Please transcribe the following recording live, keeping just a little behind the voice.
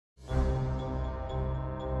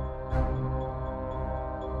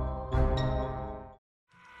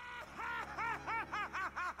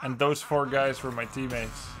And those 4 guys were my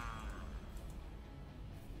teammates.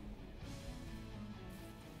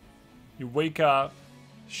 You wake up,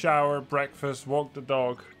 shower, breakfast, walk the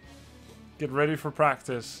dog, get ready for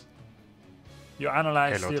practice. You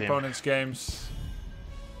analyze the opponent's games.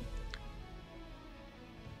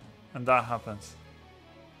 And that happens.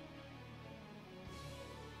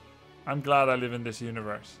 I'm glad I live in this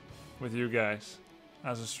universe with you guys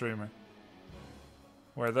as a streamer,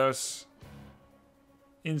 where those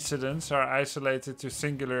incidents are isolated to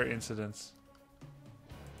singular incidents.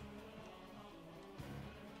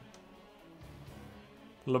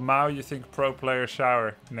 Lamau, you think pro player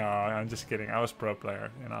shower? No, I'm just kidding. I was pro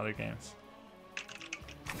player in other games.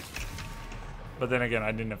 But then again,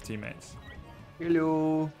 I didn't have teammates.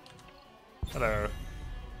 Hello. Hello.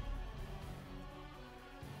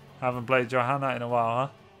 Haven't played Johanna in a while,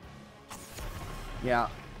 huh? Yeah.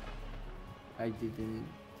 I didn't.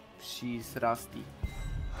 She's rusty.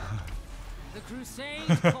 The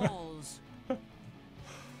crusade calls.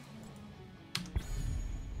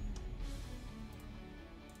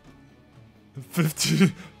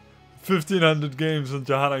 1500 games on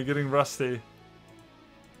Johanna getting rusty.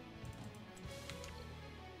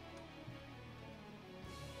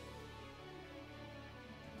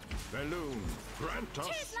 Balloon, grant us.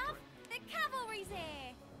 Cheers, love. The cavalry's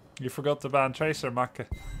here. You forgot to ban Tracer, Macke.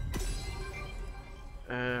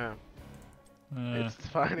 It's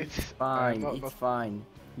fine. It's Fine, it's fine.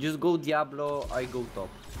 Just go Diablo, I go top.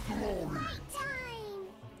 Time.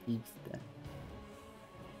 It's there.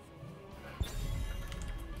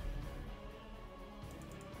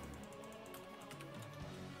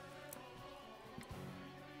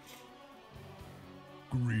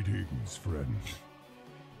 Greetings, friend.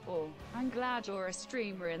 Oh, I'm glad you're a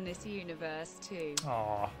streamer in this universe too.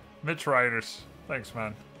 Aw, Mitch Riders. Thanks,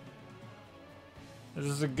 man. This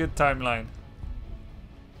is a good timeline.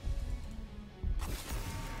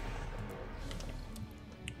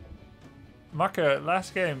 Macke,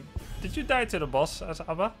 last game, did you die to the boss as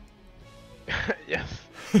Abba? Yes.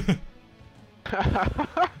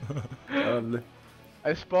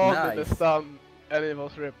 I spawned in the sun and it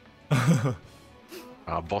was ripped.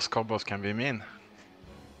 Boss combos can be mean.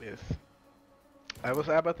 Yes. I was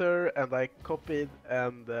Abathur and I copied,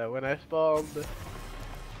 and when I spawned,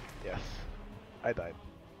 yes, I died.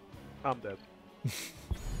 I'm dead.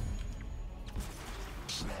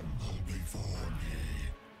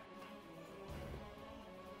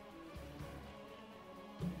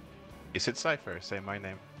 Is it Cypher? Say my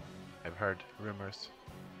name. I've heard rumors.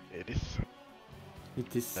 It is.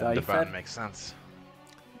 It is Then the Cypher. ban makes sense.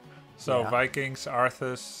 So, Yeah. Vikings,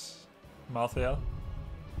 Arthas, Malthael?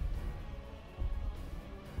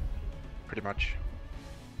 Pretty much.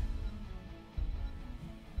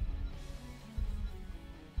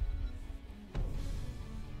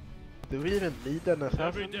 Do we even need an Every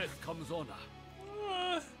assassin? death comes honor.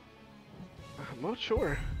 I'm not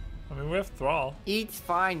sure. I mean, we have Thrall. It's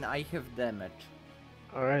fine, I have damage.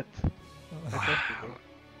 Alright.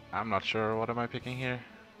 I'm not sure. What am I picking here?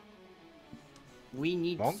 We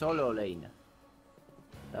need Monk? solo lane.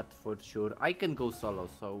 That's for sure. I can go solo,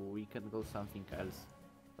 so we can go something else.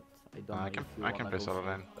 But I don't know I if can you I can wanna play go solo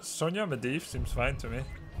lane. Sonya Medivh seems fine to me.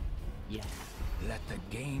 Yes. Let the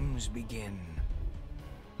games begin.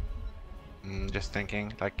 Just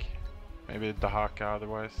thinking, like maybe the Haka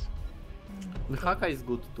otherwise. The Haka is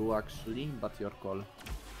good too, actually, but your call.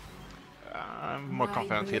 I'm more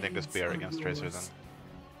confident hitting the spear against Tracer than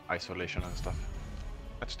isolation and stuff.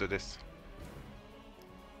 Let's do this.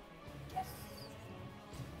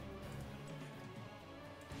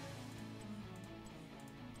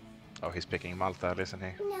 Oh, he's picking Malta, isn't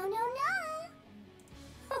he? No, no, no.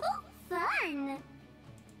 Fun.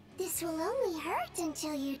 This will only hurt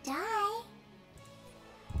until you die.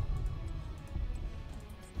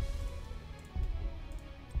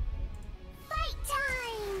 Fight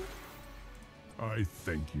time! I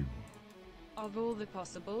thank you. Of all the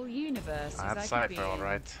possible universes I had I could be Cypher, in,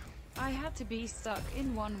 alright. I had to be stuck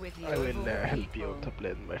in one with you. I of will all help you people. top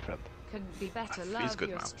lane, my friend. Couldn't be better. Feels Love good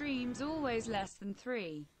your now. streams always less than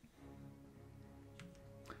 3.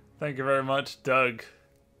 Thank you very much, Doug.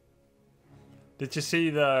 Did you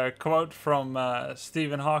see the quote from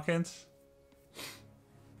Stephen Hawkins?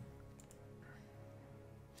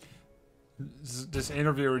 This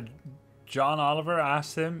interviewer, John Oliver,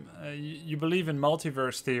 asked him, you believe in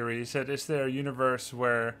multiverse theory. He said, is there a universe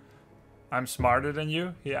where I'm smarter than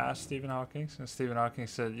you? He asked Stephen Hawking. And Stephen Hawking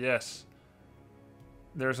said, yes.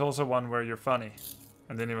 There's also one where you're funny.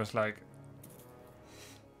 And then he was like...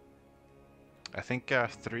 I think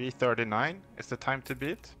 3:39 is the time to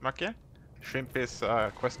beat, Macke. Shrimp is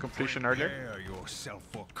quest completion earlier. Prepare yourself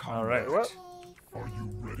for All right. combat. What? Are you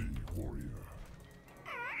ready, warrior?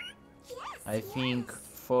 I think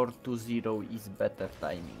 4-0 is better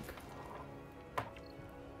timing.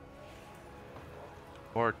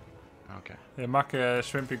 Or okay. Yeah,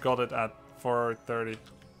 Shrimpy got it at 4:30.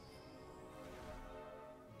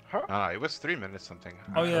 No, it was 3 minutes something.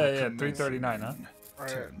 Oh yeah, 3:39, huh?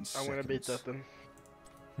 Alright, I'm gonna beat that then.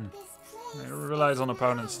 It relies on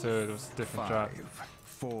opponents too. It was a different draft. 5,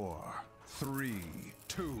 4, 3,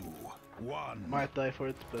 2, 1. Might die for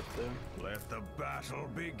it, but Let the battle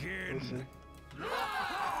we'll see. begin.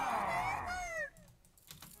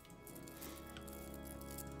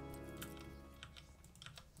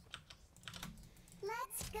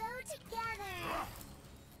 Let's go together.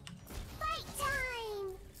 Fight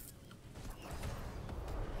time.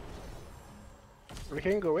 We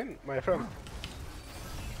can go in, my friend.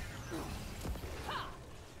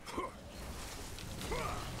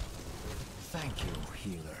 Thank you,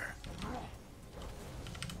 healer.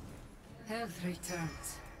 Health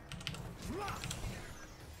returns.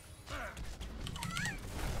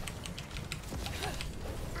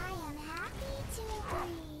 I am happy to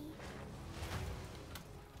agree.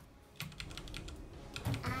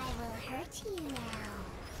 I will hurt you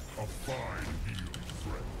now. A fine heal,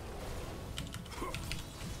 friend.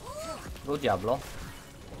 Go Diablo.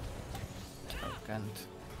 I can't.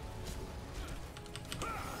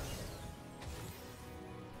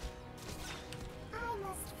 I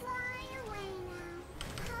must fly away now.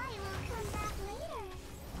 I will come back later.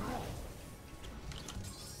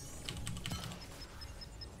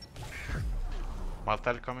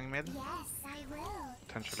 Maltal coming mid, Yes, I will.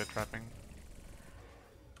 potentially trapping.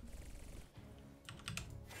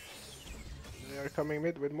 They are coming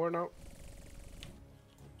mid with more now.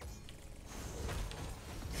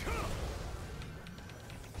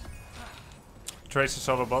 Tracer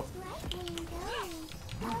solo bot. Brightwing going.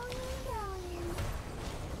 Going.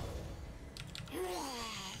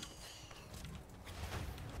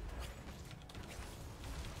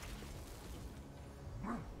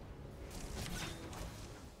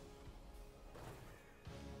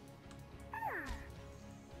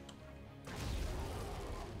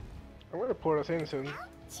 I'm gonna pour us in soon.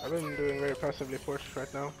 I've been doing very passively forced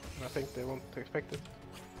right now, and I think they won't expect it.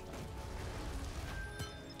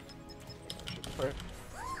 Sorry.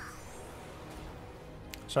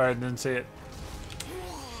 Sorry, I didn't see it.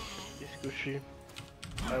 It's squishy.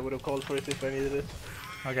 I would have called for it if I needed it.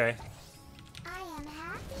 Okay. I am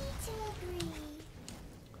happy to agree.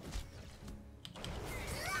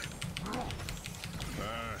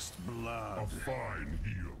 First blood. A fine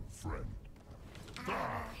heal, friend. I will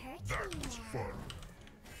hurt That you was now. fun.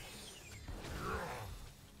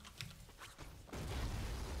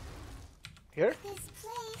 Here? This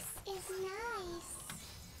place is nice.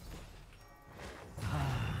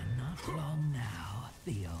 Not long now.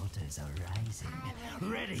 The altars are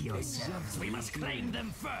rising. Ready yourselves. We must claim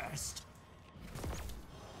them first.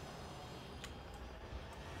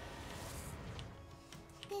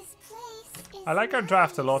 This place is I like our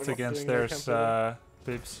draft a lot We're not against doing theirs, the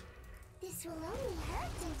Pips. This will only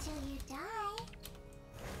hurt until you die.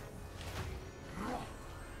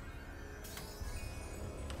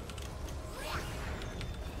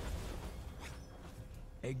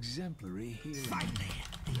 Exemplary healing. Finally,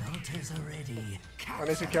 the altars are ready. I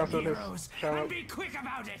need to cancel this channel. Be quick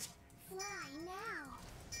about it. Fly now.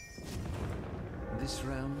 This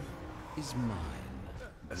realm is mine.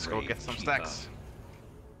 Let's go get some stacks.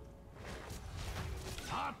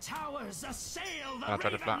 Our towers assail the I'll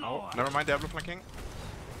try to flank. Oh, Ravenlord. never mind, Diablo flanking.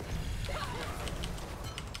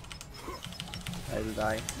 I'll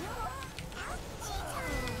die.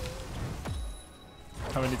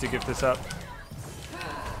 And we need to give this up.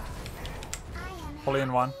 I am Fully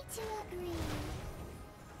in one. happy to agree.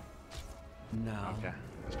 Now Okay,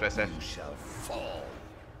 let's play safe. you shall fall.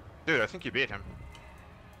 Dude, I think you beat him.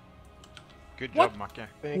 Good What? job, Macke.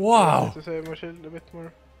 Think Wow. I need to save my shield a bit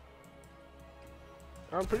more.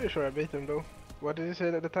 I'm pretty sure I beat him though. What did he say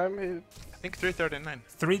at the time? I think 339.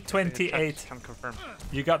 328. Can confirm.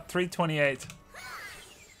 You got 328.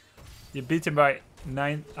 You beat him by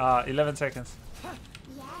 11 seconds. Yes,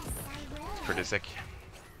 I will. Pretty sick.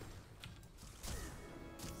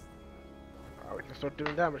 Oh, we can start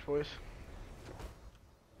doing damage, boys.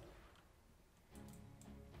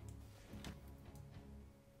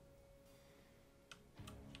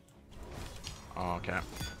 Okay.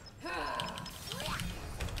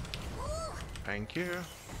 Thank you.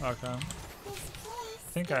 Okay.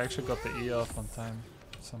 I think I actually got the E off on time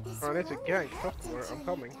somehow. Oh, I need to gank Frostmore. I'm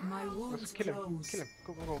coming. My Let's wounds kill him. close. Kill him.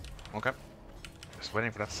 Go, go, go. Okay. Just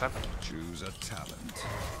waiting for that 7. Choose a talent.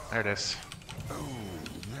 There it is. Oh,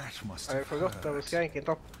 that must I have forgot I was ganking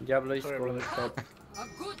top. Diablo is Sorry, going brother.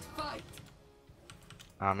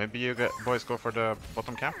 top. Maybe you boys go for the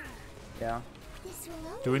bottom camp? Yeah. This will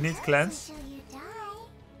only Do we need hurt cleanse? until you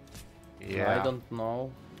die. Yeah. I don't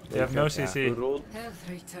know. They have no have CC. a road. Health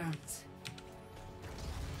returns.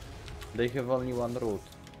 They have only one road.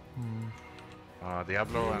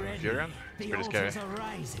 Diablo and Ready. Furion? It's The pretty scary. altars are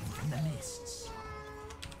rising from the mists.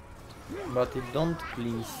 But it don't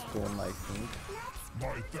clean stone, I think.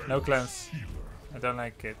 my thanks, No cleanse. healer. I don't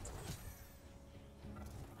like it.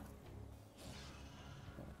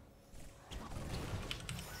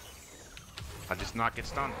 I just not get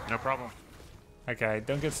stunned, no problem. Okay,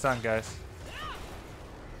 don't get stunned, guys.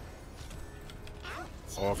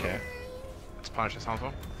 Okay. Let's punish this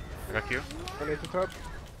Hanzo. I got Q. I need to top.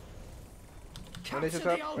 I need to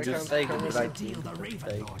top. I Just can't take cover it it. right. Deal the Raven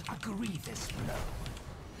Take. Lord a grievous blow.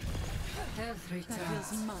 Health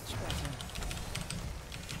returns. Much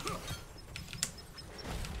better.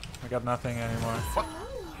 I got nothing anymore. This will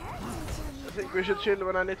only hurt until you I think we should chill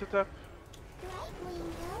when I need to tap.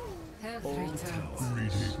 Brightwing going. Health returns.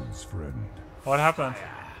 Greetings, friend. What happened?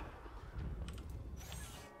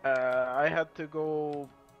 I had to go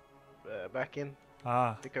back in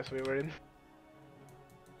Ah, because we were in.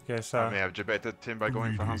 okay, I so may have debated him by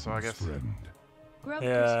going for Hanzo, I Greetings, guess. friend. Grub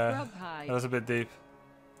Yeah. grub high. that was a bit deep.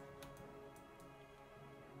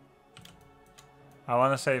 I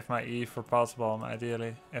want to save my E for Pulse Bomb,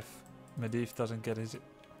 ideally, if Medivh doesn't get his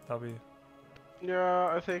W.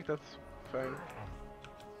 Yeah, I think that's fine.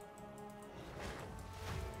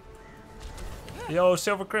 Yo,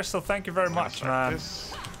 Silver Crystal, thank you very much, man.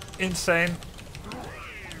 This. Insane.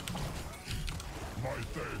 My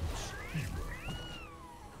thanks, healer.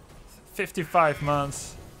 55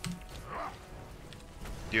 months.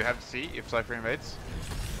 Do you have to see if Cypher invades?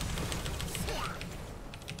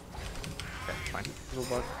 Okay, fine. Go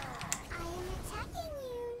back. I am attacking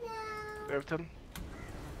you now. Everton.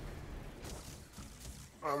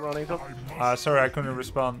 I'm running top. Sorry, I couldn't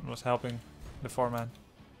respond. Was helping the 4-man.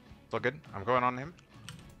 It's all good. I'm going on him.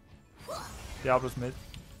 Diablo's mid.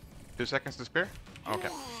 2 seconds to spear. Okay.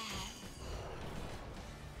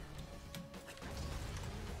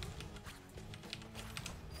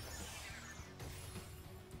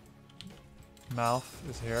 Mouth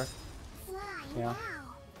is here. Fly Yeah.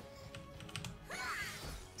 now.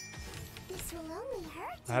 This will only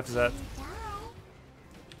hurt I have until that. you die.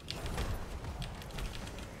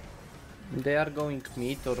 They are going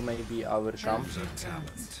mid or maybe our camp. Choose a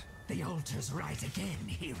talent. The altars rise again,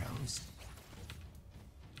 heroes.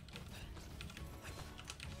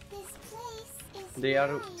 This place is They are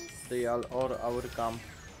nice. or our camp.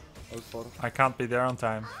 All four. I can't be there on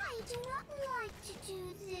time. I do not like to do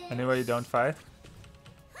this. Anyway, you don't fight.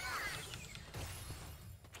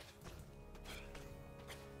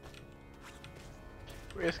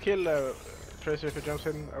 We just kill Tracer if he jumps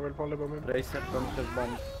in. I will follow him. Racer don't have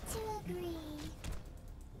bombs. To agree.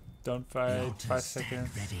 Don't The fight. altars 5 stand seconds.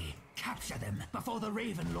 ready. Capture them before the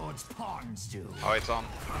Raven Lord's pawns do. Oh, it's on.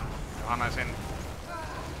 Johanna's in.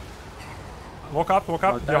 Walk up, Oh,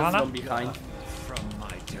 Johanna. that's from behind. From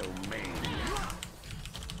my domain.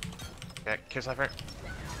 Okay, kill Cypher.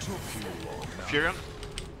 Furion.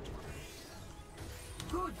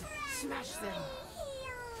 Good. Smash them.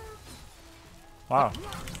 Wow.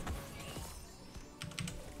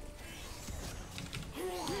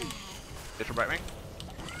 Little Brightwing.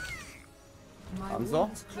 My Hanzo?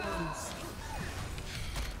 wounds close.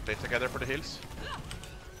 Stay together for the heals.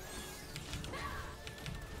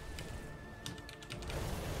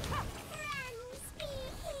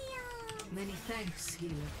 Many thanks,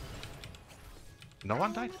 healer. No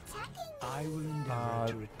one died? I will endeavor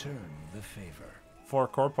to return the favor. 4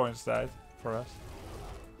 core points died for us.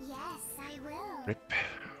 Yes, I will. Rip.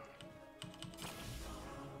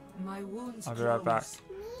 My wounds I'll be right back. close.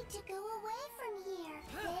 Need to go away from here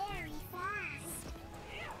very fast.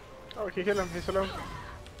 Oh, we can kill him. He's alone.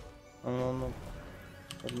 Oh, no.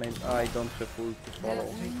 It means I don't have full to follow.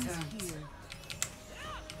 Health returns.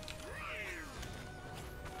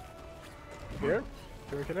 Here?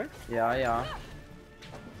 Can we kill her? Yeah.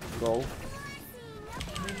 Go. Many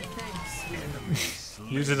thanks,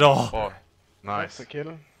 healer. Use it all. Oh, That's nice. a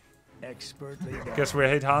kill. Expertly done. Guess we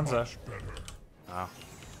hate Hansa. Oh,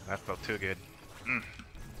 that felt too good.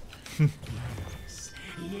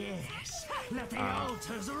 Yes. Let the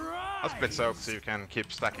altars rise. I'll split soak so you can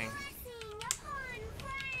keep stacking.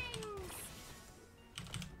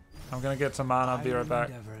 I'm gonna get some mana, I'll be right back.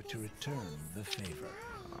 Endeavor to return the favor.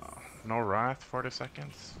 No wrath, 40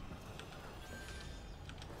 seconds.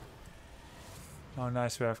 Oh,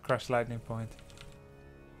 nice. We have Crash Lightning Point.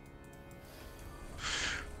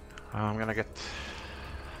 I'm gonna get...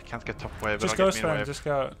 Can't get top wave, but Just I'll go, get mean Sven. wave. Just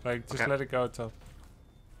go. Like, just Okay. let it go, top.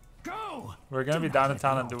 Go! We're gonna be Do down not in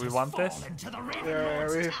town, let and do the we altars want fall this? into the Raven Yeah,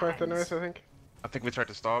 Lord's we fight hands. anyways, I think. I think we try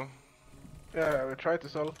to stall. Yeah, we try to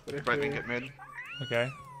solve, but if Brightwing we... get mid. Okay.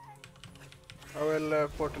 I will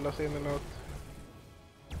portal us in and out.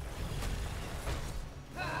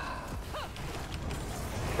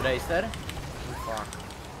 Tracer? Fuck.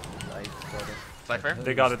 Right, sorry. Cypher?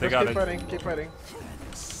 They got it. They Just got keep it. fighting, keep fighting.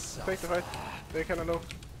 Take the fight. They're kinda low.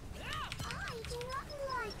 I do not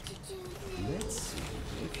like to do this. Let's see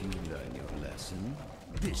if you learn your lesson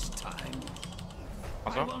this time. I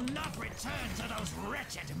Also? will not return to those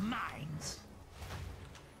wretched mines.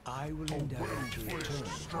 I will endeavor to return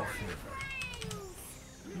your favor.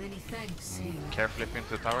 Many thanks. Care flip into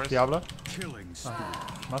the towers. Diablo? Killing spree.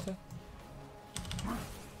 Mate?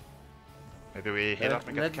 Maybe we hit up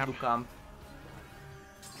and get Let's the do camp. camp.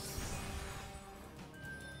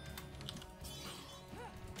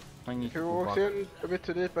 I need If he to walks back. in a bit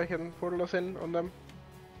too deep, I can portal us in on them.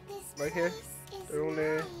 This Right here. place is They're only...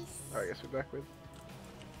 nice. I guess we're back with.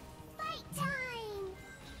 Fight time!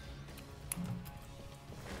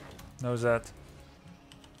 Knows that.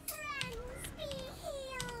 Friends, be healed!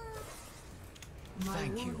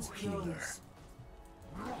 Thank you, healer.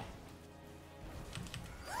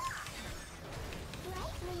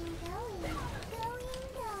 Brightwing going, going.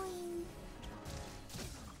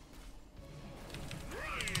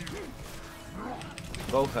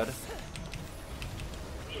 Go her.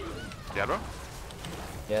 Diablo?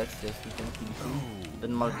 Yes, yes, we can kill him.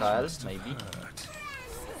 Then Malkael, maybe.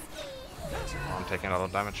 Oh, I'm taking a lot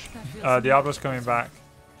of damage. Diablo's coming back.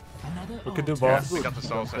 We could do Yeah, both. we got the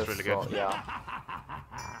souls, that's really good. So, yeah.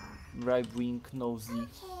 Brightwing, nosy,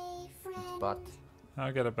 Okay, friend. but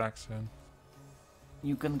I'll get it back soon.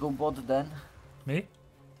 you can go bot then. Me?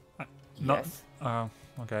 No. Yes. Oh,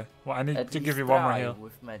 okay. Well, I need At to least give you one more try heal.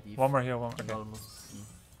 with Medivh. One more heal. One. And Okay. almost see.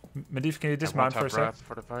 Medivh, can you I dismount won't for a have sec? wrath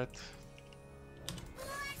for the fight.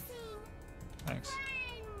 Thanks.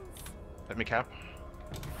 Let me cap.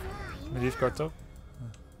 Medivh, go top.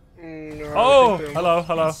 No, I Oh! think Hello,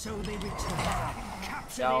 hello. So they return.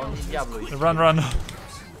 Capture Yeah, the only altars Diablo is quickly. Run, run.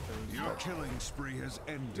 Your killing spree has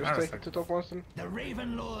ended. Just take it to top once then. The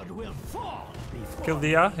Raven Lord will fall before Kill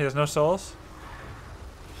Dia. He has no souls.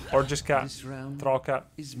 Or just cat. this round Throw cat.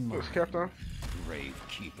 is mine. Looks capped now. Grave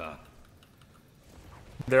Keeper.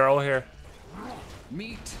 They're all here.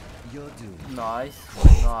 Meet your doom. nice,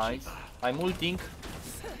 nice. I'm ulting.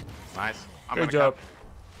 Nice. I'm Good gonna job. cap.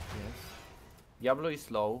 Yes. Diablo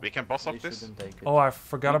is low. We can boss They up this. shouldn't take it. Oh, I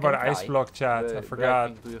forgot We about can ice try. block chat. I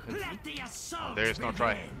forgot. Brightwing, do you have- Let the assault There is no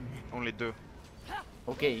try. begin. Only do.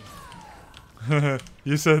 Okay,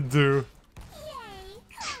 You said do. Yay,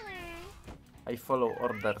 color! I follow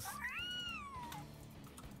orders.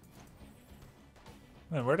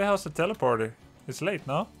 Man, where the hell's the teleporter? It's late,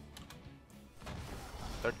 no?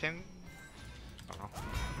 13? I don't know.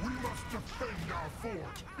 We must defend our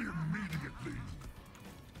fort immediately.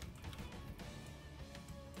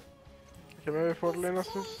 Can maybe portal in us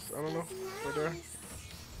this? I don't know. We're there.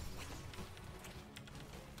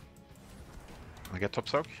 I get top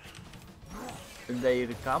soak. They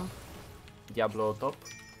come. Diablo top.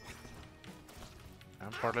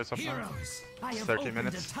 And partly top now. Heroes, I have 30 opened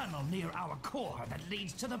minutes. a tunnel near our core that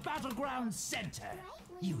leads to the battleground center.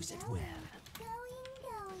 Use it well.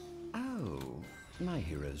 Going. Oh, my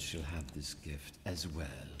heroes shall have this gift as well.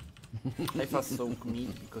 I fast soak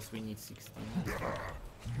mid because we need 16.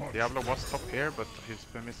 Diablo was top here, but he's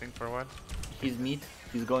been missing for a while. He's mid,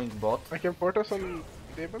 he's going bot. I can port us on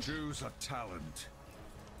demons. Choose a talent.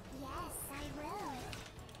 Yes, I will.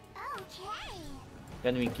 Okay.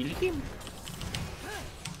 Can we kill him?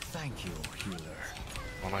 Thank you, healer.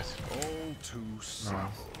 Oh, nice. All too simple.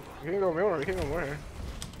 We can go more, we can go more here.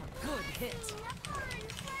 Good hit.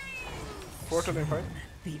 Portal in fight.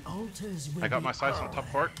 The altars will I got be my sights on top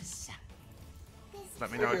fort. ours.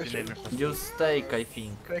 Let me know if you need me. Just take, I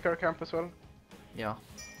think. Take our camp as well. Yeah.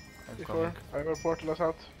 I'm Before coming. I will portal us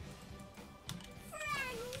out.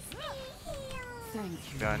 Thank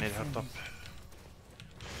you. Yeah, I need help top.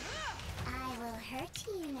 I will hurt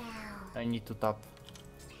you now. I need to tap.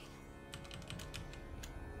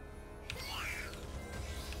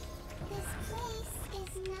 This place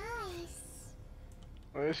is nice.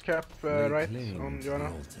 Is cap Lay right claim on to Joanna.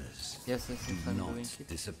 the altars. Yes, yes, yes, I'm doing Not it.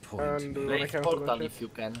 disappoint And me. when I Place cancel portal that if you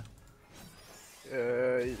can.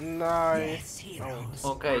 Nice. Yes, heroes.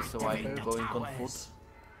 Okay, so I'm Activate the going on foot. towers.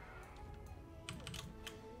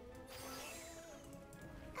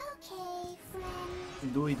 Okay,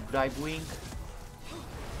 friend. Do it, Brightwing.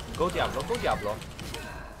 Go Diablo, go Diablo.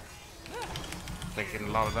 Taking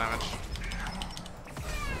a lot of damage.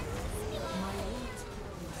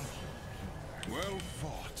 Well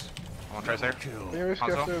fought. I'm gonna try here. We just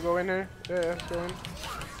have to go in here. Yeah, let's go in.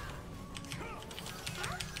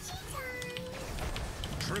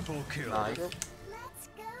 Triple kill. Nice. Let's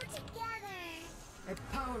go together. A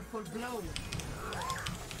powerful blow.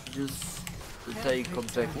 Just to take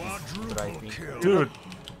objectives, Quadruple Brightwing. kill. Dude,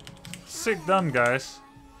 sick done, guys.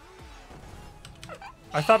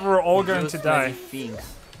 I thought we were all going to Just many die.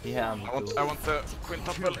 things. Yeah, me I want too. the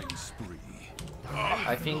quintuple. Killing spree.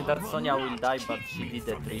 I think that Sonya will die, but she did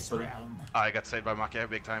a triple. I got saved by Maki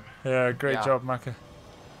big time. Yeah, great Yeah. job, Maka.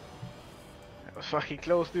 That was fucking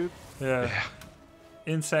close, dude. Yeah.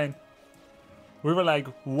 Insane. We were like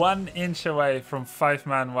 1 inch away from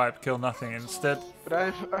 5-man wipe, kill nothing. Instead, But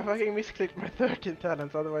I fucking misclicked my 13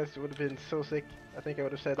 talents, otherwise it would have been so sick. I think I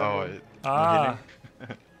would have said that. Oh, one. ah.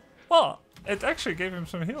 Well, it actually gave him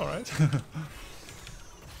some heal, right?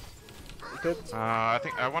 Good. I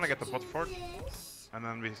think I want to get the bot fort, and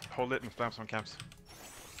then we hold it and slam some camps.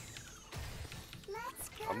 Let's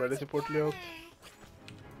go I'm ready to support Leo.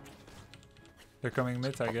 They're coming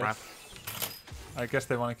mid, I Top guess. ramp. I guess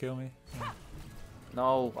they want to kill me.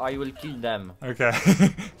 No, I will kill them. Okay.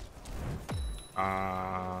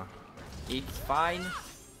 It's fine.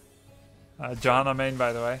 Johanna main,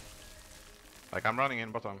 by the way. Like I'm running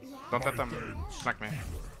in bottom. Don't let them snack me.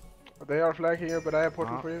 They are flanking here, but I have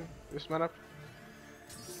portal Uh-huh. for you. Just man up.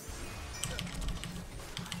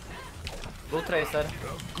 Go Tracer.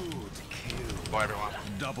 Good kill. Go everyone.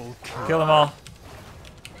 Double kill. Kill them all.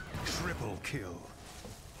 Triple kill.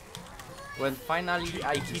 When finally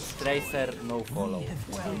I hit Tracer, no follow.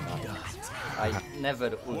 I never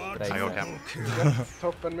ult I go Tracer. camp. Yeah,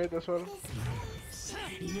 top and mid as well.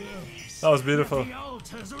 That was beautiful. The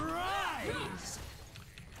altars rise.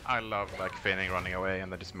 I love like feigning running away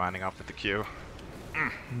and then just manning up with the Q.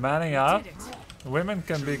 Manning up. Women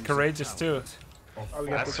can be courageous too. I'll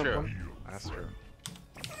get That's the top true. one. That's true.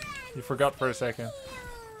 You forgot for a second.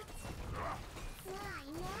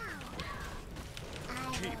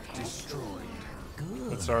 Keep destroyed.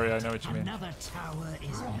 But sorry, I know what you mean. Another tower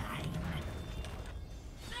is mine.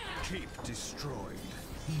 Keep destroyed.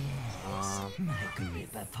 My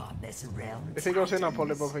grip upon this realm. If he goes in, I'll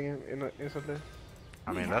probably buffing him instantly.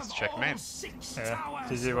 I mean that's checkmate. Yeah,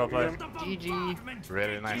 GG, well played. GG.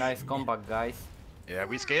 Really nice. Nice comeback, guys. Yeah,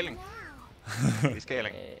 we scaling. we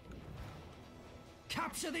scaling.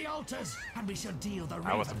 Capture the altars, and we shall deal the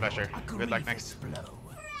That was a pleasure. Good luck grievous next. blow.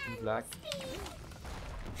 Good luck.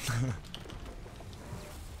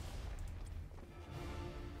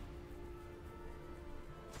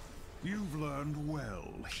 You've learned well,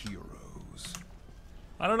 heroes.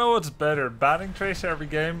 I don't know what's better, batting Tracer every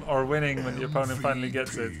game or winning when the opponent finally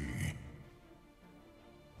gets it.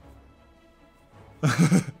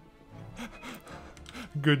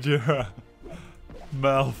 Good year.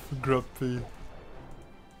 Malf, Grubby.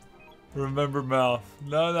 Remember Malf.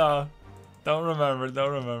 No. Don't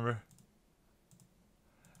remember.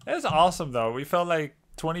 It's awesome though. We felt like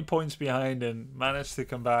 20 points behind and managed to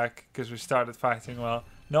come back because we started fighting well.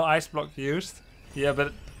 No ice block used. Yeah,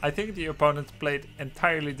 but I think the opponents played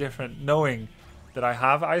entirely different, knowing that I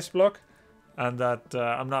have ice block and that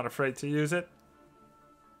I'm not afraid to use it.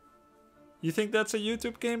 You think that's a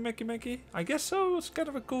YouTube game, Mickey? I guess so. It's kind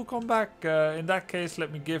of a cool comeback. In that case,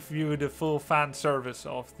 let me give you the full fan service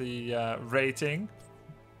of the rating,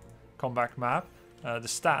 comeback map, the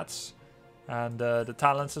stats, and the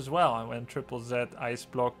talents as well. I went triple Z, ice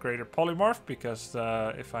block, greater polymorph, because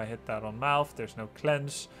if I hit that on mouth, there's no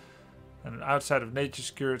cleanse. And outside of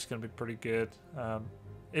Nature's Cure, it's going to be pretty good.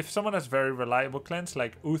 If someone has very reliable cleanse,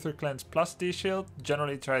 like Uther Cleanse plus D-Shield,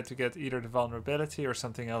 generally try to get either the vulnerability or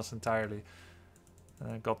something else entirely.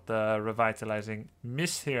 And I got the Revitalizing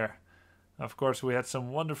Mist here. Of course, we had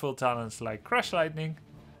some wonderful talents like Crash Lightning,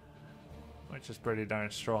 which is pretty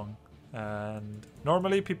darn strong. And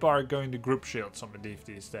normally people are going to group shields on Medivh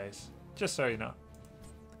these days, just so you know.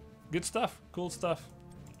 Good stuff, cool stuff.